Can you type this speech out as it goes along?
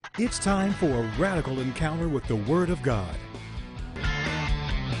It's time for a radical encounter with the Word of God.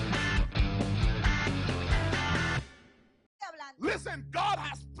 Listen, God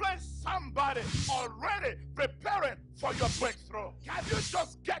has placed somebody already preparing for your breakthrough. Can you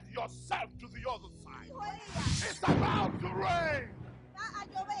just get yourself to the other side? It's about to rain.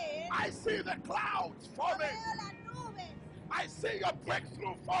 I see the clouds forming. I see your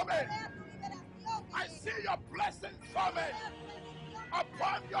breakthrough forming. I see your blessings forming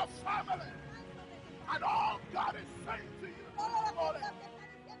upon your family. And all God is saying to you this morning,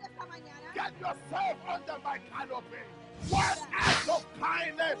 get yourself under my canopy. One act of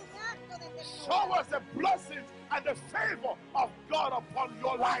kindness, show us the blessings and the favor of God upon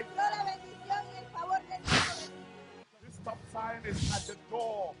your life. This stop sign is at the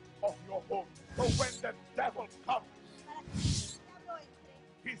door of your home. So when the devil comes,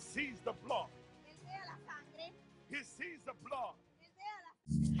 he sees the blood. He sees the blood.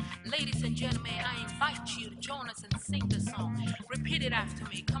 Ladies and gentlemen, I invite you to join us and sing the song. Repeat it after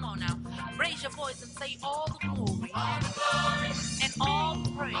me. Come on now. Raise your voice and say all the glory, and all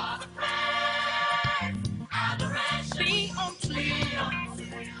the praise, adoration be unto you.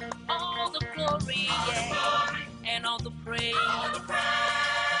 All the glory, yeah, and all the praise,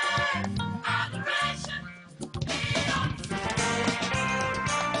 adoration be unto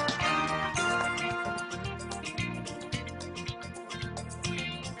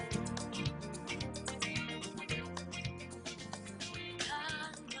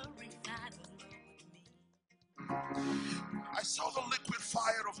I saw the liquid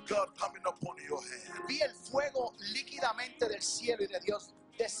fire of God coming upon your head. Vi el fuego líquidamente del cielo y de Dios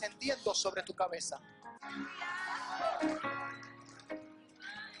descendiendo sobre tu cabeza.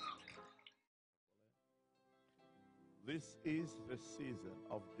 This is the season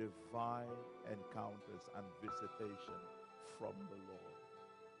of divine encounters and visitation from the Lord.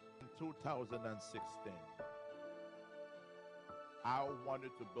 In 2016, I want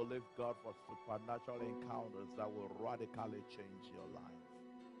you to believe God for supernatural encounters that will radically change your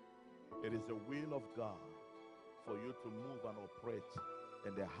life. It is the will of God for you to move and operate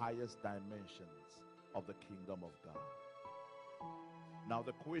in the highest dimensions of the kingdom of God. Now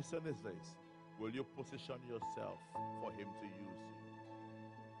the question is this: will you position yourself for Him to use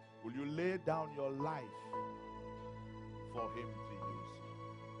you? Will you lay down your life for Him to use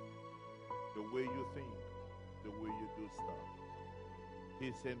you? The way you think, the way you do stuff.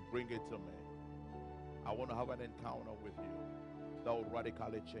 He's saying, bring it to me. I want to have an encounter with you that will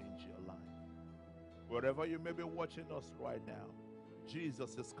radically change your life. Wherever you may be watching us right now,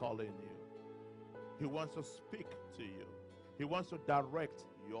 Jesus is calling you. He wants to speak to you. He wants to direct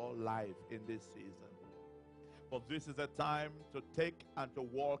your life in this season. But this is a time to take and to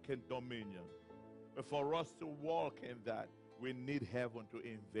walk in dominion. But for us to walk in that, we need heaven to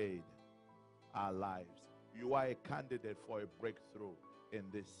invade our lives. You are a candidate for a breakthrough in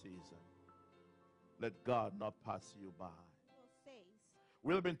this season. Let God not pass you by.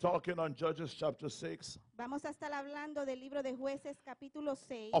 We've been talking on Judges chapter 6 Vamos a estar hablando del libro de Jueces capítulo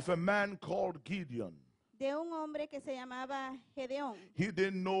 6 of a man called Gideon. de un hombre que se llamaba Gedeón. He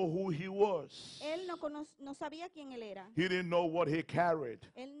didn't know who he was. Él no sabía quién él era. He didn't know what he carried.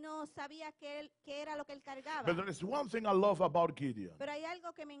 Él no sabía qué era lo que él cargaba. But there is one thing I love about Gideon. Pero hay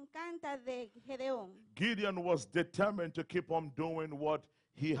algo que me encanta de Gedeón. Gideon was determined to keep on doing what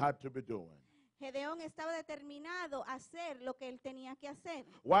he had to be doing. Gedeón estaba determinado a hacer lo que él tenía que hacer.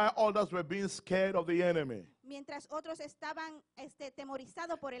 While others were being scared of the enemy, Mientras otros estaban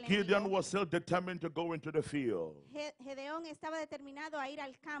temorizados por el Gideon enemigo. was still determined to go into the field. Gedeón estaba determinado a ir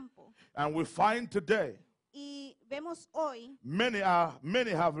al campo. And we find today Y vemos hoy, many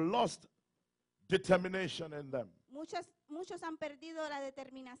have lost determination in them. muchos han perdido la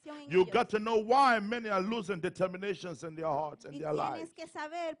determinación en You ellos. got to know why many are losing determinations in their hearts and Y their lives. tienes que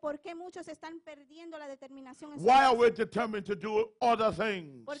saber por qué muchos están perdiendo la determinación en su Why are we vida. determined to do other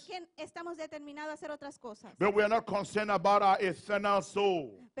things? ¿Por qué estamos determinados a hacer otras cosas? But we are not concerned about our eternal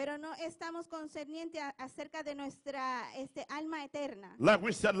soul. Pero no estamos concernientes acerca de nuestra alma eterna. Like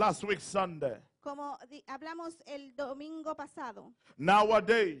we said last week, Sunday. Como hablamos el domingo pasado.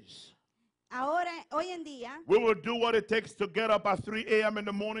 Nowadays, Ahora, hoy en día, we will do what it takes to get up at 3 a.m. in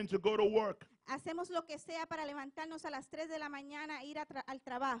the morning to go to work. hacemos lo que sea para levantarnos a las 3 de la mañana e ir al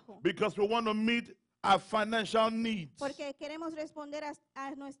trabajo. Because we want to meet our financial needs. Porque queremos responder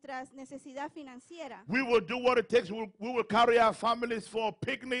a nuestras necesidades financieras. We will do what it takes. We will carry our families for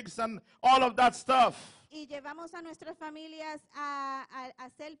picnics and all of that stuff. Y llevamos a nuestras familias a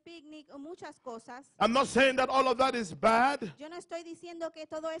hacer picnic o muchas cosas. I'm not saying that all of that is bad. Yo no estoy diciendo que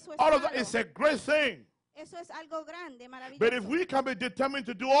todo eso es All of malo. that is a great thing. Eso es algo grande, But if maravilloso. we can be determined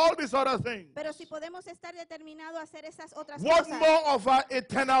to do all these other things, Pero si podemos estar determinados a hacer esas otras what cosas, more of our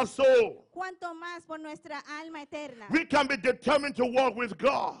eternal soul? cuánto más por nuestra alma eterna. We can be determined to walk with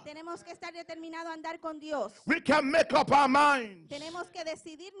God. Tenemos que estar determinados a andar con Dios. We can make up our minds Tenemos que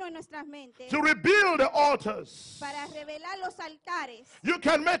decidirnos en nuestras mentes to rebuild the altars. para revelar los altares. You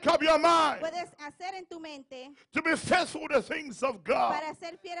can make up your mind Puedes hacer en tu mente to be faithful to the things of God. para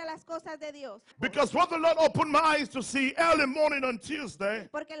ser fiel a las cosas de Dios. Because what the Lord opened my eyes to see early morning on Tuesday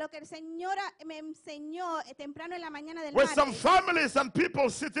Porque lo que el Señor me enseñó temprano en la mañana del were some martes families and people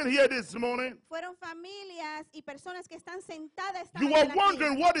sitting here this morning. fueron familias y personas que están sentadas esta You mañana are aquí,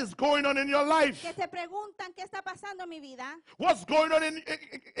 wondering what is going on in your life. que se preguntan qué está pasando en mi vida, What's going on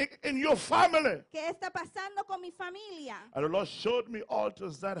in your family? qué está pasando con mi familia. And the Lord showed me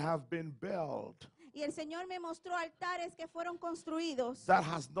altars that have been built Y el Señor me mostró altares que fueron construidos, that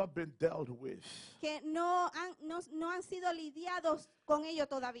has not been dealt with. que no han sido lidiados con ello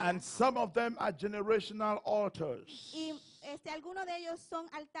todavía. And some of them are generational altars. Y algunos de ellos son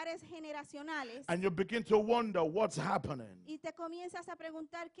altares generacionales. And you begin to wonder what's happening. Y te comienzas a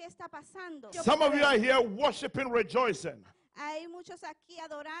preguntar qué está pasando. Some of you are here worshiping, rejoicing. Hay muchos aquí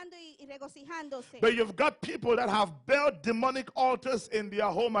adorando y regocijándose. But you've got people that have built demonic altars in their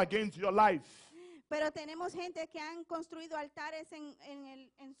home against your life. Pero tenemos gente que han construido altares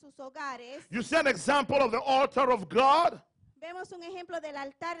en sus hogares. You see an example of the altar of God Vemos un ejemplo del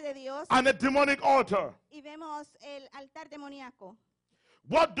altar de Dios and a demonic altar. y vemos el altar demoníaco.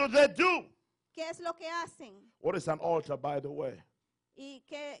 What do they do? ¿Qué es lo que hacen? What is an altar, by the way? ¿Y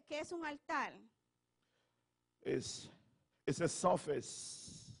qué es un altar? It's a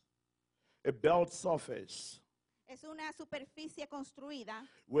surface, a built surface Es una superficie construida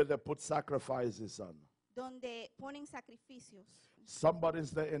where they put sacrifices on. donde ponen sacrificios.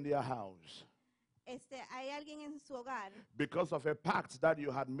 Somebody's there in their house Hay alguien en su hogar because of a pact that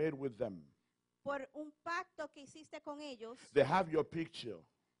you had made with them. por un pacto que hiciste con ellos. They have your picture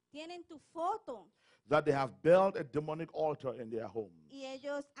Tienen tu foto that they have built a demonic altar in their home. y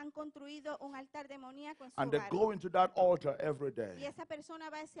ellos han construido un altar demoníaco en su And they hogar. go into that altar every Y day. esa persona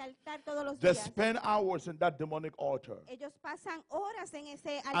va a ese altar todos los They días. spend hours in that demonic altar. Ellos pasan horas en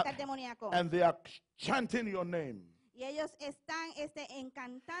ese altar demoníaco. And they are chanting your name. Y ellos están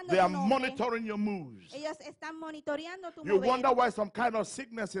encantando They tu are nombre. monitoring your moves. Ellos están monitoreando tu You wonder mover. why some kind of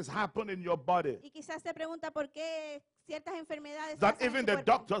sicknesses happen in your body. Y quizás te pregunta por qué ciertas enfermedades That pasan en even tu the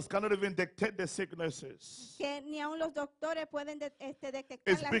cuerpo, doctors cannot even detect the sicknesses. que ni aun los doctores pueden detectar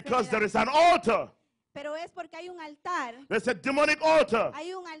It's las because there enfermedades. is an altar. Pero es porque hay un altar, There's a demonic altar.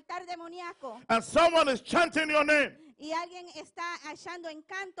 hay un altar demoníaco And someone is chanting your name. y alguien está echando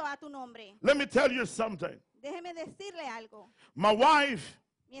encanto a tu nombre. Let me tell you something. Déjeme decirle algo. My wife,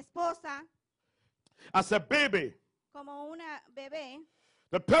 Mi esposa, as a baby, como una bebé,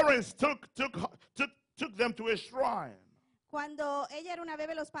 the parents took them to a shrine cuando ella era una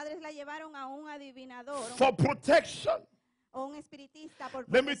bebé, los padres la llevaron a un adivinador for protection. o un espiritista por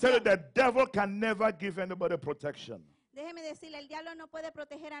Let me tell you, protección. the devil can never give anybody protection. Déjeme decirle, el diablo no puede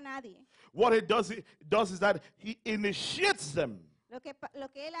proteger a nadie. What he does is that he initiates them, Lo que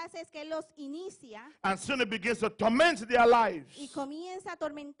él hace es que él los inicia and soon he begins to torment their lives. y comienza a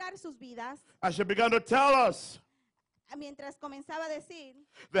atormentar sus vidas. As she began to tell us, Mientras comenzaba a decir,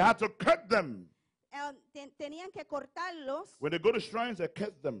 they had to cut them. tenían que cortarlos. When they go to shrines, they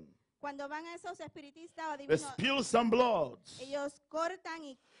cut them. Cuando van a esos espiritistas o They adivinos, spill some blood ellos cortan y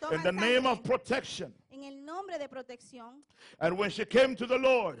in toman the name of sangre protection. en el nombre de protección. And when she came to the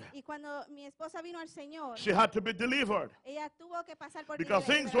Lord, Y cuando mi esposa vino al Señor, she had to be delivered ella tuvo que pasar por because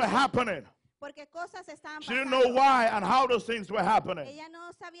things were liberación, happening. porque cosas estaban She didn't know pasando. why and how those things were happening. Ella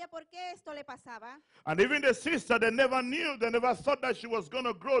no sabía por qué esto le pasaba. And even the sister, they never knew, they never thought that she was going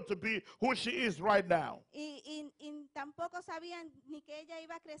to grow to be who she is right now. Y tampoco sabían ni que ella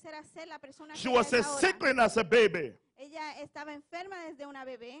iba a crecer a ser la persona She que ella was es a ahora. sickling as a baby. Ella estaba enferma desde una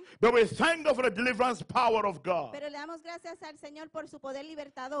bebé, But we thank God for the deliverance power of God. pero le damos gracias al Señor por su poder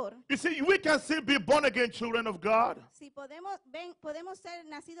libertador. You see, we can still be born again children of God. Si podemos ser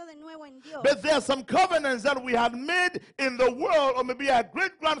nacidos de nuevo en Dios, But there are some covenants that we had made in the world, or maybe our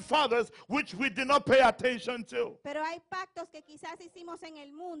great grandfathers, which we did not pay attention to. pero hay pactos que quizás hicimos en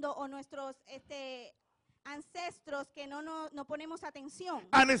el mundo o nuestros ancestros que no ponemos atención.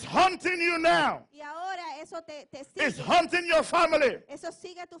 And it's haunting you now, Y ahora eso te it's sigue. haunting your family. Eso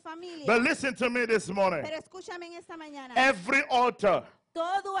sigue a tu familia. But listen to me this morning. Pero escúchame en esta mañana. Every altar,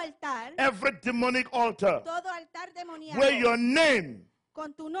 Todo altar, every demonic altar, todo altar demoníaco, where your name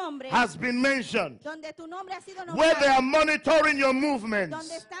con tu nombre, has been mentioned, donde tu nombre ha sido where they are nombrado, monitoring your donde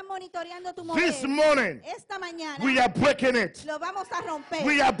movements, están monitoreando tu this mover, morning, esta mañana we are breaking it. lo vamos a romper.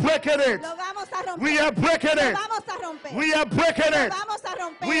 We are breaking it. Lo vamos a romper. We are breaking Lo it. vamos a romper. We are breaking Lo it. vamos a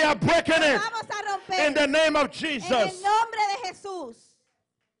romper. We are breaking Lo it. vamos a romper. In the name of En el Jesus. nombre de Jesús.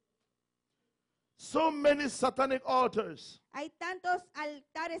 So many satanic altars Hay tantos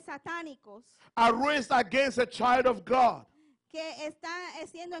altares satánicos are raised against a child of God que están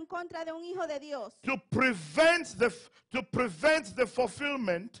siendo en contra de un hijo de Dios to prevent the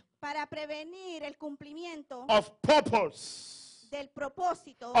fulfillment para prevenir el cumplimiento of purpose del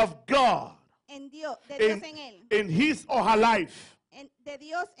propósito of God de Dios en él, in his or her life. de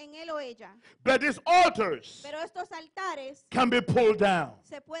Dios en él o ella. But these altars Pero estos altares can be pulled down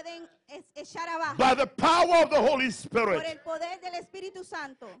se pueden echar abajo by the power of the Holy por Spirit. el poder del Espíritu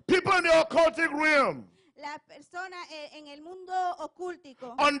Santo. People in the occultic realm La persona en el mundo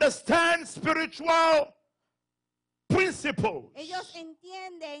ocúltico, understand spiritual principles. ellos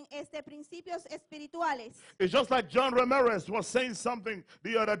entienden principios espirituales. It's just like John Ramirez was saying something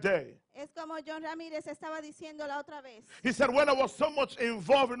the other day. Es como John Ramírez estaba diciendo la otra vez. He said, when I was so much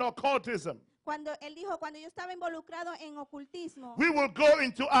involved in occultism, Él dijo, cuando yo estaba involucrado en ocultismo, we will go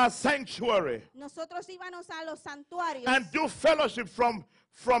into our sanctuary nosotros íbamos a los santuarios and do fellowship from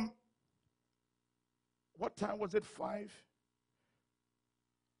what time was it? 5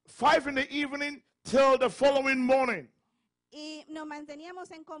 in the evening till the following morning. y nos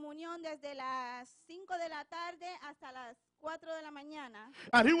manteníamos en comunión desde las 5 de la tarde hasta las 4 de la mañana.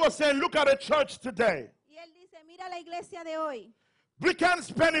 And he was saying, look at the church today. Y él dice, mira la iglesia de hoy. We can't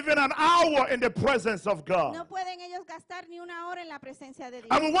spend even an hour in the presence of God. No pueden ellos gastar ni una hora en la presencia de Dios.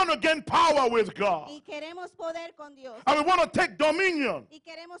 And we want to gain power with God. Y queremos poder con Dios. And we want to take dominion. Y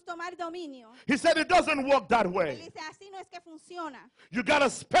queremos tomar dominio. He said it doesn't work that Él way. dice, así no es que funciona. You got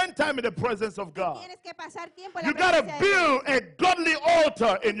to spend time in the presence of God. Tienes que pasar tiempo en You la got to presencia de Dios. build a godly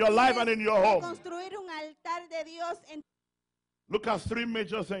altar in your life and in your Tienes que home. construir un altar de Dios. Look at 3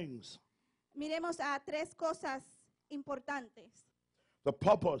 major things. Miremos a 3 cosas importantes. The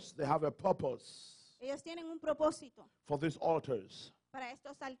purpose, they have a purpose Ellos tienen un propósito for these altars. para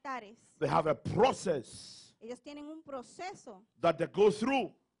estos altares. They have a process Ellos tienen un proceso that they go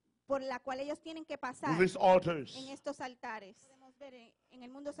through por la cual ellos tienen que pasar with these altars. en estos altares. Podemos ver en el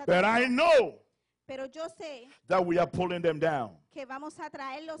mundo But I satánico. know Pero yo sé that we are pulling them down. que vamos a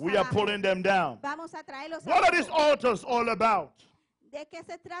traerlos We are abajo. pulling them down. Vamos a traerlos What are abajo. these altars all about? ¿De qué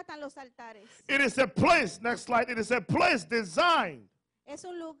se tratan los altares? It is a place, next slide, it is a place designed Es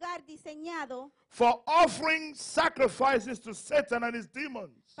un lugar diseñado for offering sacrifices to Satan and his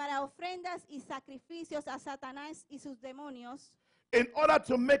demons para ofrendas y sacrificios a Satanás y sus demonios, in order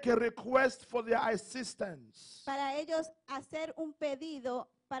to make a request for their assistance. para ellos hacer un pedido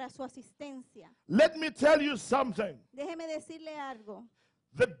para su asistencia. Let me tell you something. Déjeme decirle algo.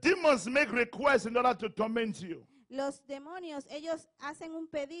 The demons make requests in order to torment you. Los demonios, ellos hacen un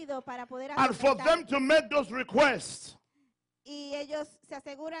pedido para poder And for atormentar, them to make those requests, y ellos se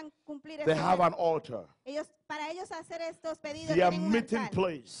aseguran cumplir they esos have an altar. para ellos hacer estos pedidos Their tienen un meeting altar,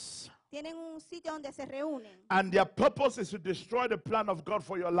 place. tienen un sitio donde se reúnen. And their purpose is to destroy the plan of God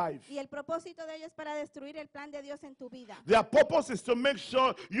for your life. Y el propósito de ellos es para destruir el plan de Dios en tu vida. Their purpose is to make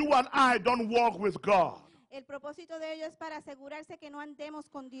sure you and I don't walk with God. El propósito de ellos es para asegurarse que no andemos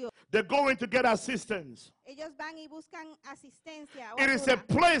con Dios. They're going to get assistance. Ellos van y buscan asistencia. O It is a ayuda.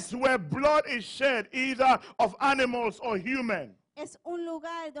 place where blood is shed, either of animals or human. Es un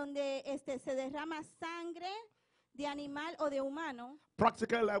lugar donde se derrama sangre de animal o de humano.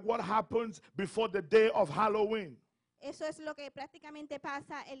 Practically like what happens before the day of Halloween. Eso es lo que prácticamente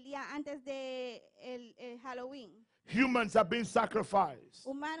pasa el día antes de el Halloween. Humans are being sacrificed.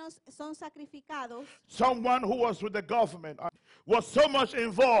 Humanos son sacrificados. Someone who was with the government was so much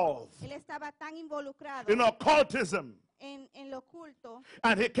involved Él estaba tan involucrado in occultism. en lo oculto.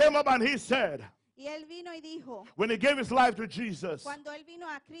 And he came up and he said, Y él vino y dijo, when he gave his life to Jesus, cuando él vino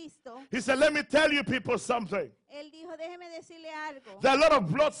a Cristo, he said, let me tell you people something. él dijo, déjeme decirle algo, There are a lot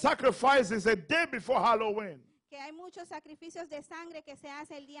of blood sacrifices a day before Halloween, que hay muchos sacrificios de sangre que se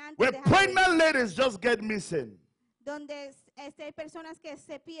hace el día antes where de Halloween, pregnant ladies just get missing. donde hay personas que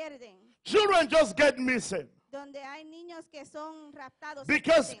se pierden, Children just get missing donde hay niños que son raptados, se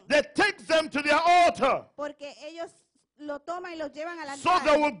because pierden, they take them to their altar porque ellos lo toman y los llevan al so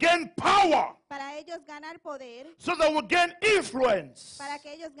altar they will gain power, para ellos ganar poder, so they will gain influence. para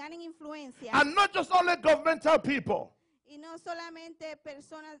que ellos ganen influencia, And not just only governmental people, y no solamente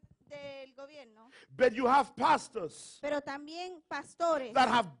personas del gobierno, But you have pastors pero también pastores that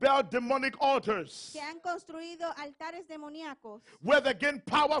have built demonic altars que han construido altares demoníacos where they gain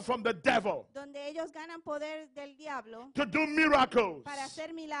power from the devil donde ellos ganan poder del diablo to do miracles, para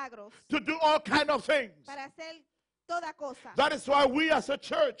hacer milagros, to do all kind of things. para hacer toda cosa. That is why we as a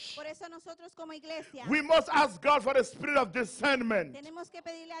church, Por eso nosotros como iglesia we must ask God for the spirit of discernment, tenemos que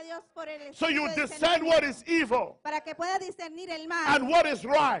pedirle a Dios por el so you espíritu de discern what is evil para que pueda discernir el mal and what is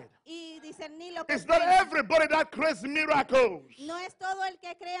right. y discernir lo que It's es not bueno. everybody that creates miracles No es todo el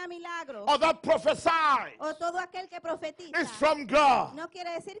que crea milagros or that prophesies. o todo aquel que profetiza. It's from God, No quiere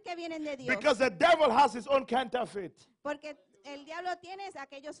decir que vienen de Dios, because the devil has his own counterfeit. porque el diablo tiene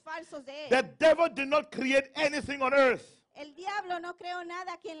aquellos falsos de The él. devil did not create anything on earth. El diablo no creó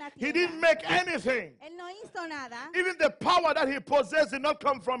nada aquí en la He tierra. didn't make anything. Él no hizo nada Even the power that he possessed did not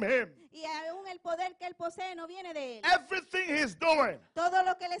come from him. y aún el poder que él posee no viene de él. Everything he's doing Todo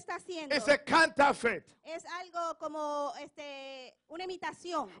lo que él está haciendo is a counterfeit es algo como una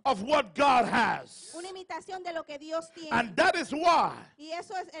imitación, of what God has. una imitación de lo que Dios tiene. And that is why Y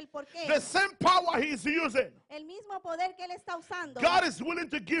eso es el porqué. the same power he's using, El mismo poder que él está usando. God is willing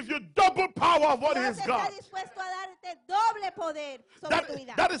to give you double power of what Dios he's está got. dispuesto a darte doble poder sobre tu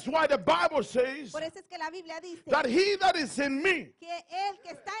vida. That is why the Bible says Por eso es que la Biblia dice that he that is in me que el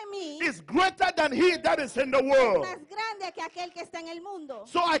que está en mí is greater than he that is in the es world. más grande que aquel que está en el mundo.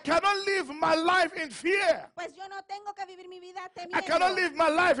 So I cannot live my life in fear. Pues yo no tengo que vivir mi vida I cannot temiendo. live my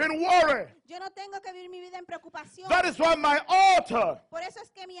life in worry. Yo no tengo que vivir mi vida en preocupación. That is why my altar Por eso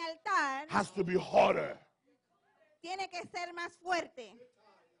es que mi altar has to be harder. tiene que ser más fuerte.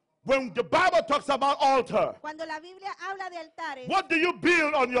 When the Bible talks about altar, Cuando la Biblia habla de altares, what do you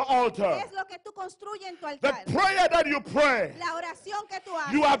build on your altar? ¿qué es lo que tú construyes en tu The altar? prayer that you pray, La oración que tú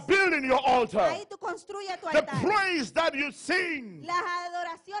you are haces. building your altar. Ahí tú construyes tu The altar. praise that you sing, Las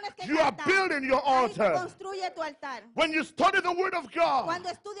adoraciones que you are cantas. building your Ahí tú altar. construyes tu altar. When you study the Word of God, Cuando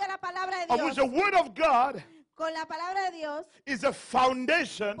estudia la palabra de of which Dios, the Word of God con la palabra de Dios, is the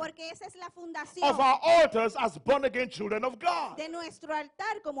foundation porque esa es la fundación of our altars as born again children of God. de nuestro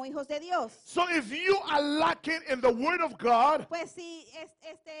altar como hijos de Dios. So if you are lacking in the Word of God, Pues si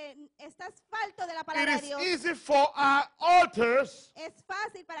estás falto de la it palabra de is Dios, easy for our altars es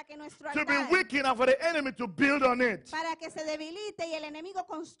fácil para que nuestro to be altar, weakened and for the enemy to build on it. para que se debilite y el enemigo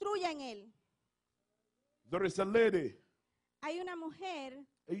construya en él. There is a lady, Hay una mujer,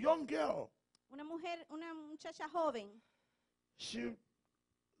 a young girl. una muchacha joven. She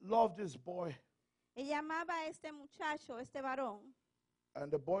loved this boy, Ella amaba a este muchacho, este varón, and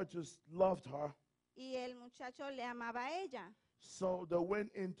the boy just loved her. y el muchacho le amaba a ella. So they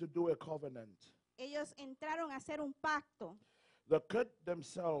went in to do a covenant. Ellos entraron a hacer un pacto. They cut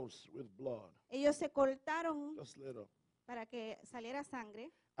themselves with blood, Ellos se cortaron just little, para que saliera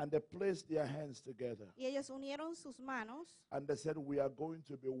sangre and they placed their hands together. y ellos unieron sus manos And they said, "We are going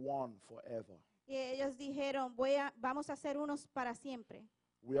to be one forever. y ellos dijeron, vamos a ser unos para siempre.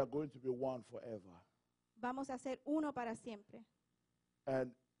 We are going to be one forever." Vamos a ser uno para siempre.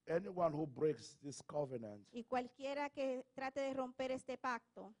 And anyone who breaks this covenant, Y cualquiera que trate de romper este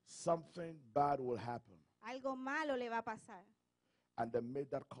pacto, something bad will happen. algo malo le va a pasar. And they made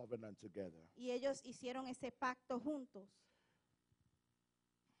that covenant together. Y ellos hicieron ese pacto juntos.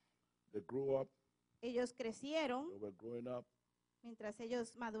 They grew up, Ellos crecieron, they were growing up, mientras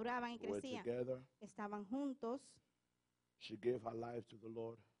ellos maduraban y they were crecían. together. Estaban juntos. She gave her life to the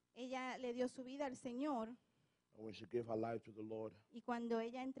Lord. Ella le dio su vida al Señor. And when she gave her life to the Lord, Y cuando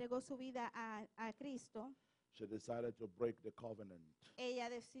ella entregó su vida a Cristo, she decided to break the covenant ella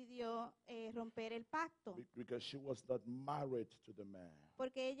decidió romper el pacto. because she was not married to the man.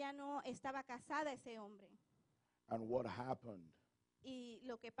 Porque ella no estaba casada, ese hombre. And what happened? Y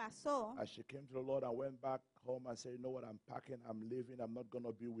lo que pasó, As she came to the Lord and went back home and said, "You know what, I'm packing, I'm leaving, I'm not going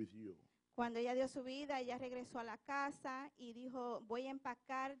to be with you." cuando ella dio su vida, ella regresó a la casa y dijo, voy a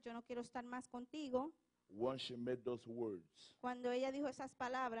empacar, yo no quiero estar más contigo. Once she made those words, Cuando ella dijo esas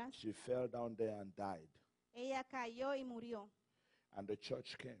palabras, she fell down there and died. ella cayó y murió. And the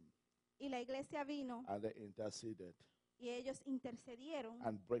church came Y la iglesia vino and they interceded y ellos intercedieron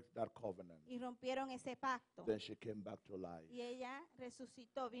and break that covenant. y rompieron ese pacto. Then she came back to life. Y ella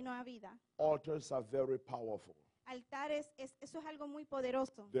resucitó, vino a vida. Altars are very powerful. Altares, eso es algo muy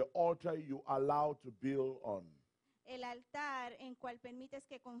poderoso. The altar you allow to build on El altar en cual permites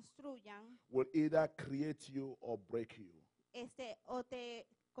que construyan, will either create you or break you. o te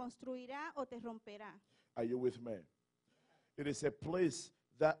construirá o te romperá. Are you with me? It is a place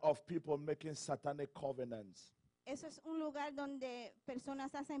that of people making satanic covenants, Eso es un lugar donde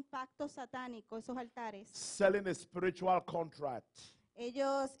personas hacen pactos satánicos, esos altares. selling a spiritual contract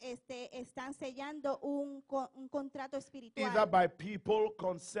Ellos están sellando un contrato espiritual. either by people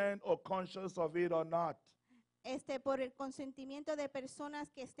concerned or conscious of it or not. Por el consentimiento de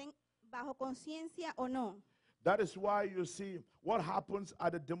personas que estén bajo conciencia o no. That is why you see what happens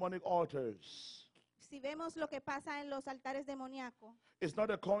at the demonic altars. Si vemos lo que pasa en los altares demoníacos, It's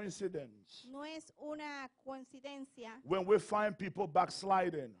not a coincidence. no es una coincidencia When we find people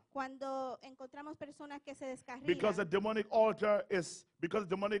backsliding, cuando encontramos personas que se because the descarrilan, demonic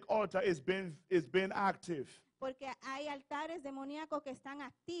altar is being active. porque hay altares demoníacos que están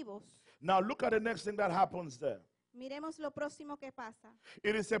activos. Now look at the next thing that happens there. Miremos lo próximo que pasa.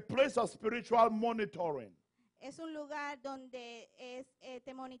 It is a place of spiritual monitoring. Es un lugar donde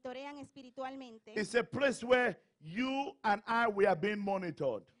te monitorean espiritualmente. It's a place where you and we are being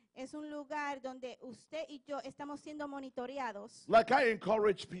monitored. Es un lugar donde usted y yo estamos siendo monitoreados. Like I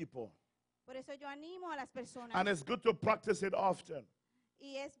encourage people, Por eso yo animo a las personas. and it's good to practice it often.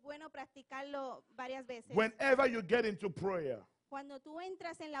 Y es bueno practicarlo varias veces. Whenever you get into prayer, Cuando tú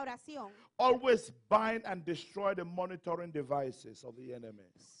entras en la oración, always bind and destroy the monitoring devices of the enemy.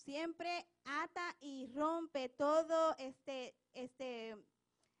 siempre ata y rompe todo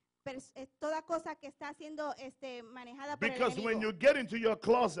toda cosa que está siendo manejada por el Because when enemigo. you get into your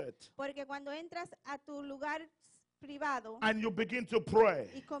closet Porque cuando entras a tu lugar privado and you begin to pray,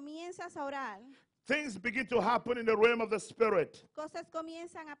 y comienzas a orar, things begin to happen in the realm of the spirit, cosas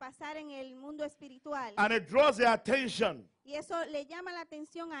comienzan a pasar en el mundo espiritual. and it draws their attention. Y eso le llama la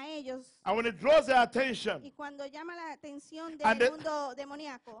atención a ellos. And when it draws their attention, Y cuando llama la atención And del the- mundo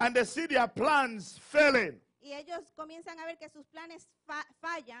demoníaco, and they see their plans failing, y ellos comienzan a ver que sus planes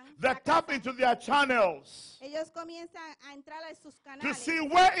fallan, they tap fracasan, into their channels ellos comienzan a entrar a sus to canales, see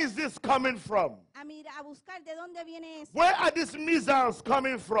where is this coming from? a mirar, a buscar de dónde viene eso, Where are these missiles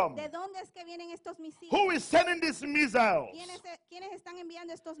coming from? de dónde es que vienen estos misiles, Who is sending these missiles? quiénes están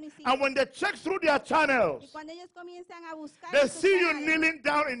enviando estos misiles. And when they check through their Y channels, cuando ellos comienzan a buscar they en sus see you canales, kneeling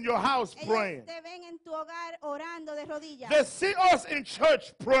down in your house ellos praying. te ven en tu hogar orando de rodillas. They see us in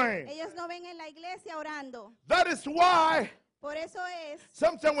church praying. Ellos no ven en la iglesia orando. That is why Por eso es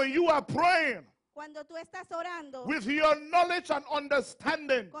sometimes when you are praying cuando tú estás orando with your knowledge and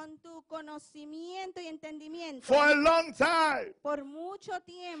understanding con tu conocimiento y entendimiento for a long time, por mucho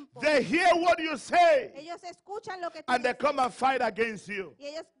tiempo, they hear what you say ellos escuchan lo que tú and they dices come and fight against you. y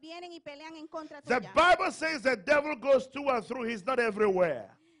ellos vienen y pelean en contra The tuya. Bible says the devil goes to and through, he's not everywhere.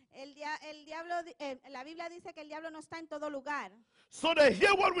 El diablo, la Biblia dice que el diablo no está en todo lugar. So they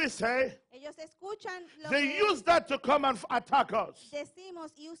hear what we say, Ellos escuchan lo they que use that to come and attack us.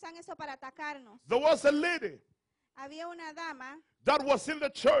 decimos y usan eso para atacarnos. There was a lady Había una dama that was in the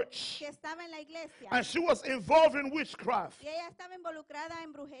church que estaba en la iglesia and she was involved in witchcraft. y ella estaba involucrada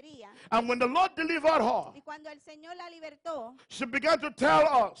en brujería. And when the Lord delivered her, Y cuando el Señor la libertó, she began to tell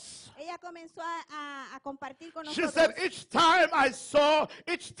us. ella comenzó a compartir con She nosotros. said, each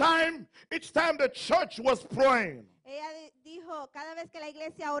time the church was praying Ella dijo, cada vez que la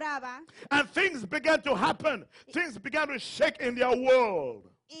iglesia oraba and things began to happen, things began to shake in their world.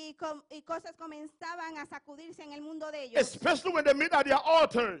 y cosas comenzaban a sacudirse en el mundo de ellos, Especially when they meet at their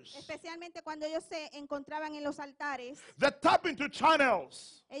altars. especialmente cuando ellos se encontraban en los altares, They tap into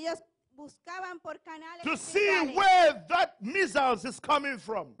channels ellos buscaban por canales to see espirituales where that missiles is coming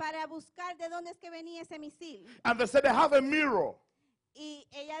from. para buscar de dónde es que venía ese misil. And they said they have a mirror. Y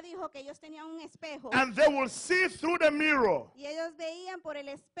ella dijo que ellos tenían un espejo And they will see through the mirror y ellos veían por el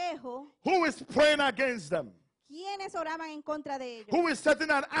espejo who is praying against them, quiénes oraban en contra de ellos, who is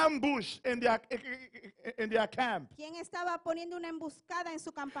setting an ambush in their camp. quién estaba poniendo una emboscada en su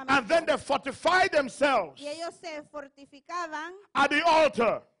And campamento. then they fortify themselves Y ellos se fortificaban at the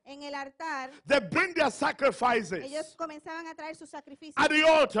altar. en el altar. They bring their sacrifices Ellos comenzaban a traer sus sacrificios at the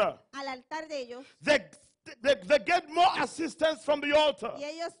altar. al altar de ellos They get more assistance from the altar y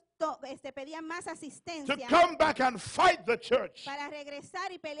ellos pedían más to asistencia come back and fight the church. para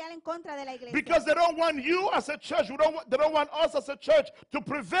regresar y pelear en contra de la iglesia. Because they don't want you as a church, they don't want us as a church to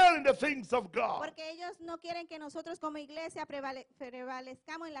prevail in the things of God. Porque ellos no quieren que nosotros como iglesia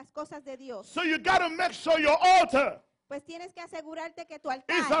prevalezcamos en las cosas de Dios. So you got to make sure your altar Pues tienes que asegurarte que tu is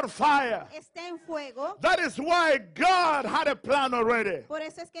on altar fire. esté en fuego. That is why God had a plan already. Por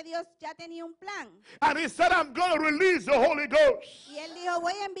eso es que Dios ya tenía un plan. And He said, I'm going to release the Holy Ghost Y Él dijo,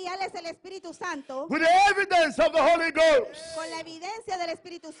 voy a enviarles el Espíritu Santo with the evidence of the Holy Ghost con la evidencia del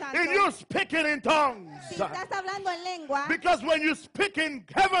Espíritu Santo. in you speaking in tongues. Si estás hablando en lengua, Because when you speak in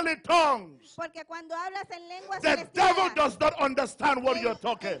heavenly tongues, porque cuando hablas en lenguas the devil celestiales, does not understand what you're el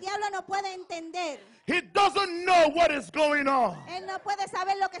talking. diablo no puede entender. He doesn't know what is is going on. Él no puede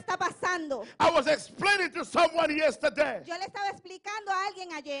saber lo que está pasando. I was explaining to someone yesterday. Yo le estaba explicando a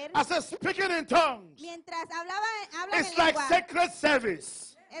alguien ayer, I said, speaking in tongues, mientras hablan it's en like lengua, sacred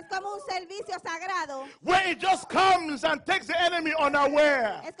service, es como un servicio sagrado, where it just comes and takes the enemy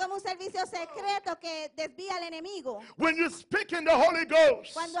unaware. es como un servicio secreto que desvía al enemigo. When you speak in the Holy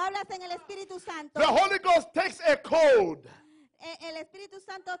Ghost, Cuando hablas en el Espíritu Santo, the Holy Ghost takes a code el Espíritu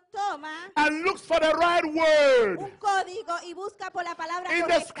Santo toma and looks for the right word un código y busca por la palabra in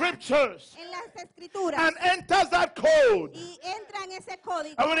the correcta scriptures en las escrituras and enters that code. y entra en ese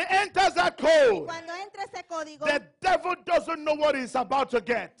código. And when it enters that code, Cuando entra ese código, the devil doesn't know what he's about to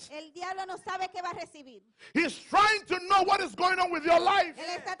get. el diablo no sabe qué va a recibir. He's trying to know what is going on with your life.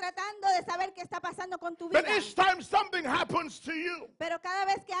 Él está tratando de saber qué está pasando con tu But vida. each time something happens to you, Pero cada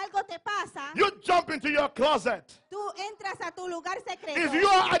vez que algo te pasa, you jump into your closet. tú entras a tu lugar secreto. If you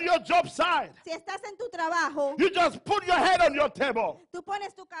are at your job site, Si estás en tu trabajo, you just put your head on your table, tú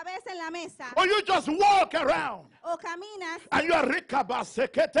pones tu cabeza en la mesa or you just walk around o caminas and you are rikaba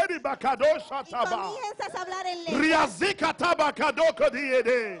seketeri bakadosha y taba comienzas a hablar en lengua. riazika tabakadoko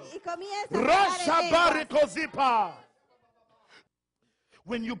diede Y comienzas a hablar rasha en lenguas. barikozipa.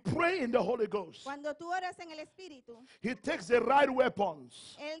 When you pray in the Holy Ghost, Cuando tú oras en el Espíritu, He takes the right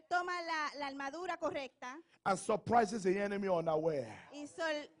weapons Él toma la armadura correcta and surprises the enemy unaware. y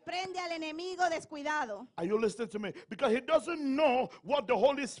sorprende al enemigo descuidado. Are you listening to me? Because he doesn't know what the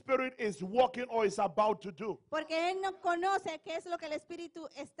Holy Spirit is working or is about to do. Porque Él no conoce qué es lo que el Espíritu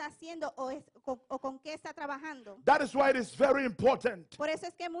está haciendo o con qué está trabajando. That is why it is very important Por eso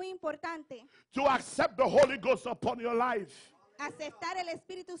es que es muy importante to accept the Holy Ghost upon your life aceptar el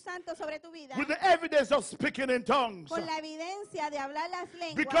Espíritu Santo sobre tu vida with the evidence of speaking in tongues. con la evidencia de hablar las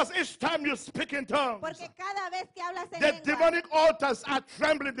lenguas. Because each time you speak in tongues, Porque cada vez que hablas en the lengua, demonic altars are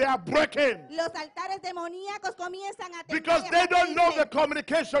trembling, they are breaking. los altares demoníacos comienzan a temblar Because y a they don't know the sacudirse.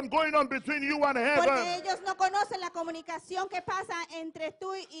 communication going on between you and Porque heaven. ellos no conocen la comunicación que pasa entre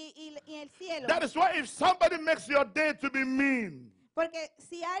tú y el cielo. That is why if somebody makes your day to be mean, Porque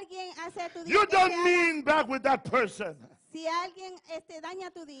si alguien hace tu día you que don't sea- mean back with that person. si alguien daña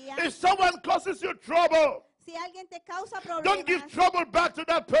tu día, If someone causes you trouble, si alguien te causa don't give problemas, trouble back to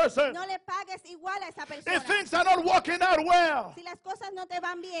that person. no le pagues igual a esa persona. If things are not working out well, Si las cosas no te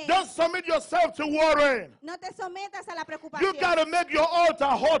van bien, don't submit yourself to worrying. no te sometas a la You preocupación. got to make your altar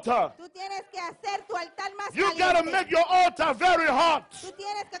hotter. Tú tienes que hacer tu altar más You got to caliente. make your altar very hot. Tú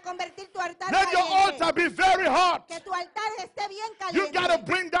tienes que convertir tu altar Let your caliente. altar be very hot. Que tu altar esté bien You caliente. got to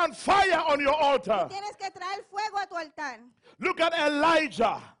bring down fire on your altar. Tienes que traer fuego a tu altar. Look at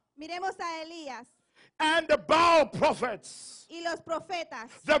Elijah Miremos a Elías and the Baal prophets. y los profetas.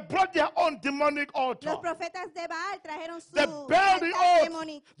 They brought their own demonic altar. Los profetas de Baal trajeron su They built the altar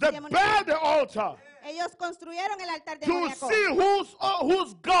altar. They demoníaco. built the altar Ellos construyeron el altar to demoníaco see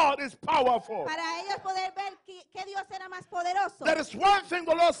whose God is powerful. para ellos poder ver qué Dios era más poderoso. There is one thing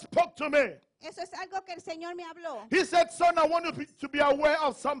the Lord spoke to me. Eso es algo que el Señor me habló. He said, son, I want you to be aware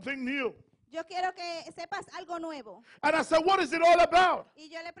of something new. Yo quiero que sepas algo nuevo. And I said, what is it all about? Y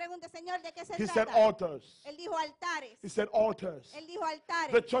yo le pregunté, Señor, ¿de qué se He said, trata? altars. Él dijo altares. He said, altars. Él dijo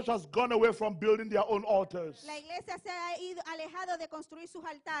altares. The church has gone away from building their own altars. La iglesia se ha ido alejado de construir sus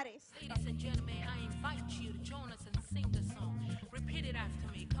altares. Ladies and gentlemen, I invite you to join us and sing the song. Repeat it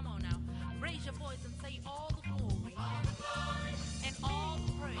after me. Come on now. Raise your voice and say all the glory. And all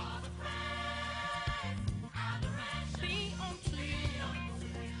the praise. Be unto you.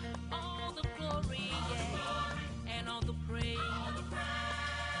 All the glory, yeah. And all the praise.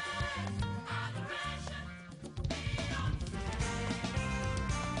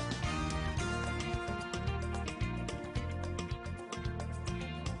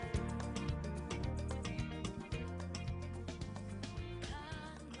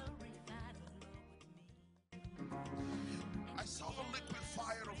 I saw the liquid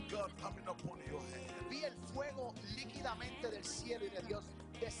fire of God coming upon your head. Vi el fuego líquidamente del cielo y de Dios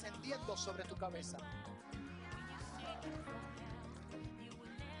descendiendo sobre tu cabeza.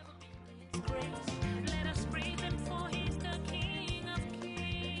 Grace.